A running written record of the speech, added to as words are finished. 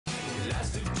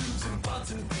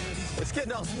It's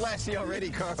getting all splashy already,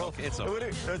 Carl. It's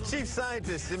okay. Chief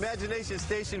Scientist, Imagination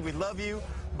Station, we love you,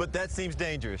 but that seems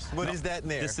dangerous. What is that in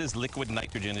there? This is liquid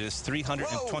nitrogen. It is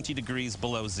 320 degrees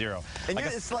below zero. And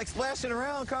it's like splashing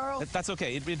around, Carl. That's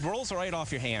okay. It rolls right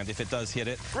off your hand if it does hit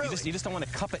it. Really? You just don't want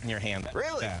to cup it in your hand.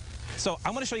 Really? Yeah. So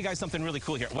I'm going to show you guys something really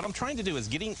cool here. What I'm trying to do is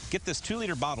get this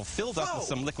 2-liter bottle filled up with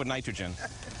some liquid nitrogen.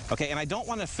 Okay, and I don't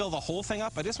want to fill the whole thing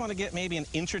up. I just want to get maybe an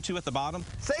inch or two at the bottom.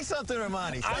 Say something,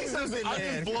 Romani. Say something, man. I'm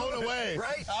just blown away.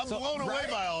 Right? I'm blown away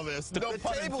by all this. No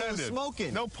pun intended. Is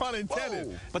smoking. No pun intended.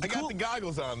 Whoa. But I got the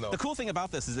goggles on, though. The cool thing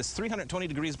about this is it's 320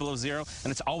 degrees below zero,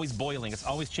 and it's always boiling. It's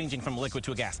always changing from a liquid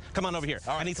to a gas. Come on over here.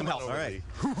 I need some help. All right.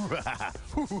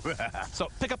 So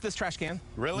pick up this trash can.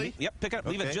 Really? Yep, pick it up.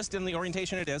 Leave it just in the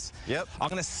orientation it is. Yep. I'm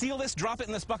going to seal this, drop it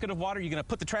in this bucket of water. You're going to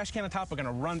put the trash can on top. We're going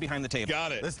to run behind the table.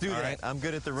 Got it. Let's do that. Right. I'm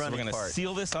good at the running So we're going part. to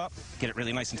seal this up, get it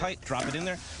really nice and tight, drop it in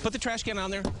there, put the trash can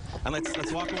on there, and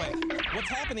let's walk away. What's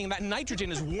happening, that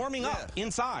nitrogen is warming up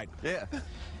inside. Yeah.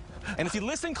 And if you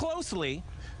listen closely,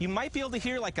 you might be able to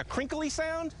hear like a crinkly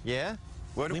sound. Yeah?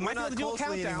 We're We might be able not to do a closely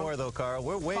countdown. anymore, though, Carl.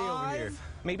 We're way over here.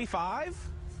 Maybe 5,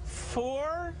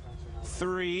 4,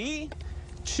 3,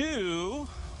 2,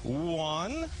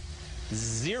 1,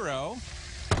 0.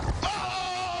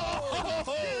 Oh!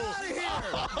 Get out of here!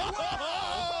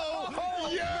 Whoa!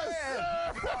 Yes!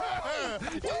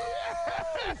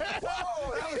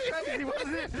 Whoa! That was crazy,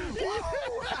 wasn't it? Whoa!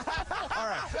 All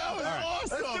right. That was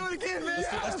awesome. Let's do it again, man.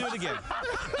 Let's do it again.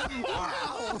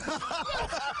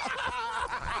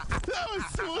 That was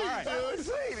sweet, That was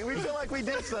sweet. We feel like we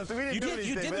did something. We didn't do anything.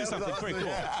 You did man. do That something was pretty cool.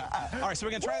 awesome. All right, so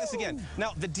we're going to try this again.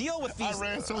 Now, the deal with these... I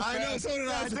ran so fast. I know, so did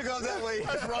I. I took off that way.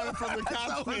 I was running from the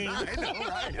cops team. I know,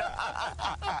 right?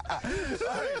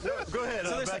 All right, go ahead.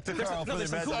 So Back to Carl for the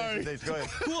some imagination stage. Go ahead.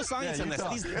 cool science in this.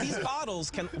 These bottles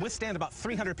can withstand about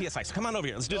 300 psi. So come on over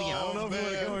here. Let's do it again. I don't know if you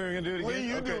want to go. We're going to do it again. What are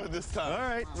you doing this time? All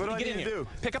right. What do I Get need in to here. do?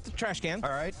 Pick up the trash can.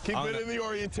 All right. Keep it in the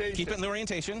orientation. Keep it in the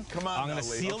orientation. Come on I'm going to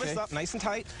now, Lee. seal this up nice and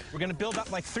tight. We're going to build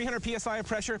up like 300 psi of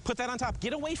pressure. Put that on top.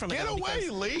 Get away from it. Get now, away,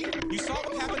 because Lee. You saw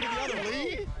what happened to the other one.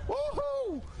 Lee.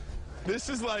 Woohoo. This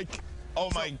is like, oh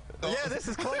my. Yeah, this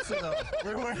is closer, though.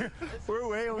 We're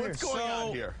way over here. What's going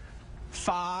on here?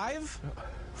 5,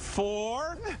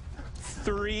 4,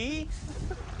 3,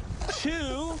 2,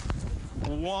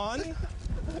 1, 0.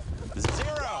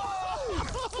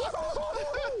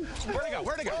 Where'd it go?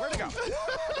 Where'd it go? Where'd it go?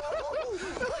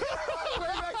 Way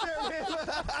back there, man.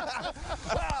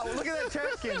 Wow, look at that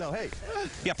trash can, though. Hey.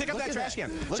 Yeah, pick up that trash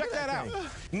can. Check that out.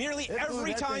 Nearly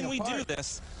every time we do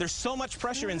this, there's so much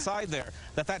pressure inside there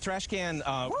that trash can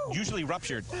usually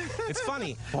ruptured. It's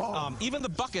funny. Even the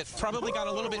bucket probably got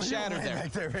a little bit shattered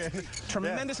there.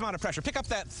 Tremendous amount of pressure. Pick up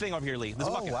that thing over here, Lee. This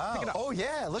bucket. Wow. Pick it up. Oh,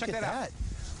 yeah. Look Check at that out.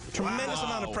 Tremendous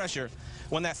amount of pressure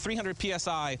when that 300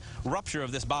 psi rupture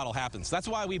of this bottle happens. That's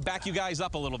why we back you guys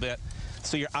up a little bit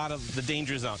so you're out of the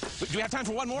danger zone. Do we have time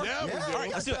for one more? Yeah, we do. All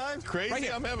right, let's do it. Crazy, Right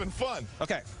here. I'm having fun.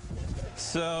 Okay.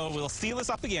 So we'll seal this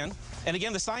up again. And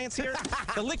again, the science here,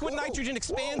 the liquid nitrogen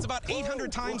expands about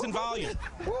 800 times in volume.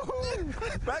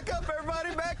 Woohoo! Back up,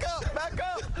 everybody. Back up. Back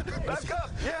up. Back up.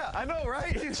 Yeah, I know,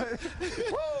 right?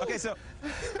 Okay, so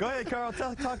Go ahead, Carl.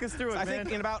 Talk us through it, I man.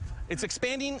 think in about, it's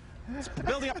expanding, it's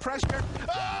building up pressure.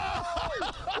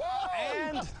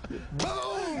 And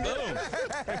boom! Boom.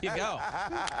 There you go.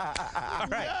 All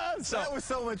right. Yes, So that was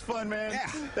so much fun, man.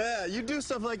 Yeah, you do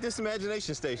stuff like this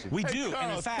Imagination Station. we Hey, do, and Carl,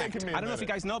 in it's fact, taking me I a don't know if you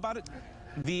minute. guys know about it.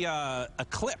 The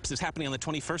eclipse is happening on the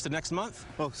 21st of next month.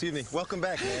 Oh, excuse me. Welcome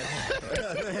back, man.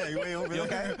 Yeah, you way over You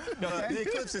there. okay? You okay? The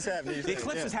eclipse is happening. The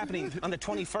eclipse is happening on the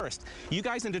 21st. You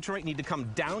guys in Detroit need to come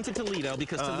down to Toledo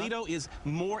because Toledo is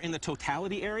more in the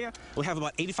totality area. We'll have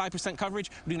about 85%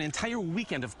 coverage. We're doing an entire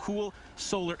weekend of cool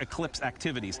solar eclipse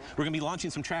activities. We're going to be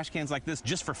launching some trash cans like this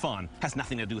just for fun. Has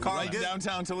nothing to do with Like it.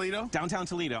 downtown Toledo? Downtown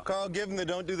Toledo. Carl, give them the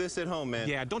don't do this at home, man.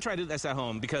 Yeah, don't try to do this at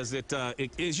home because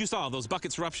as you saw, those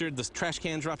buckets ruptured, the trash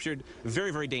cans ruptured.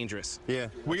 Very, very dangerous. Yeah.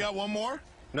 We got one more?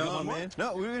 No, one more? man.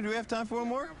 No, do we have time for one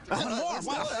more? One more.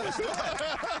 Wow.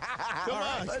 Come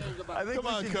on. I think Come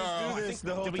on, we should Carl. just do this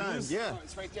the whole Did we time. lose? Yeah.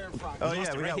 It's right there in front. Oh, lost yeah.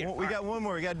 it We right got here. one, we got one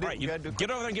more. We got to do. All right, you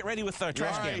get over there and get ready with the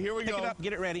trash All right, can. here we Pick go. it up,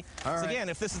 get it ready. All So right. again,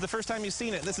 if this is the first time you've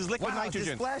seen it, this is liquid Wow,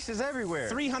 nitrogen. it splashes everywhere.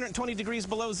 320 degrees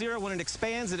below zero. When it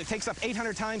expands, it takes up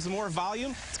 800 times more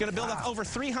volume. It's going to build up over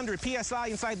 300 psi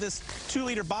inside this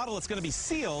 2-liter bottle. It's going to be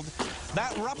sealed.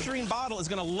 That rupturing bottle is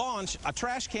going to launch a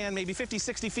trash can maybe 50,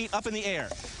 60 feet up in the air.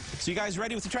 So you guys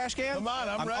ready with the trash can? Come on,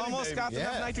 I'm ready, almost baby. got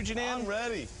enough Yeah. nitrogen in. I'm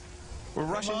ready. We're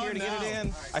rushing here to get it in.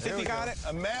 I think we got it.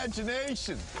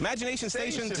 Imagination. Imagination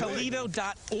Station,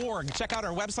 Toledo.org. Check out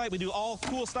our website. We do all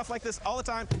cool stuff like this all the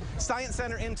time. Science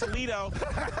Center in Toledo.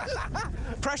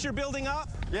 Pressure building up.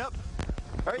 Yep.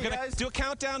 All right, We're you gonna guys. do a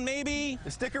countdown, maybe.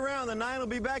 Stick around. The 9 will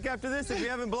be back after this if you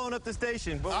haven't blown up the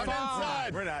station. But I'm we're not.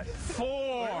 inside. We're not.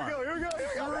 4, Here we go.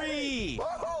 3,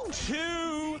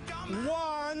 2,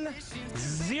 1,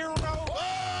 0.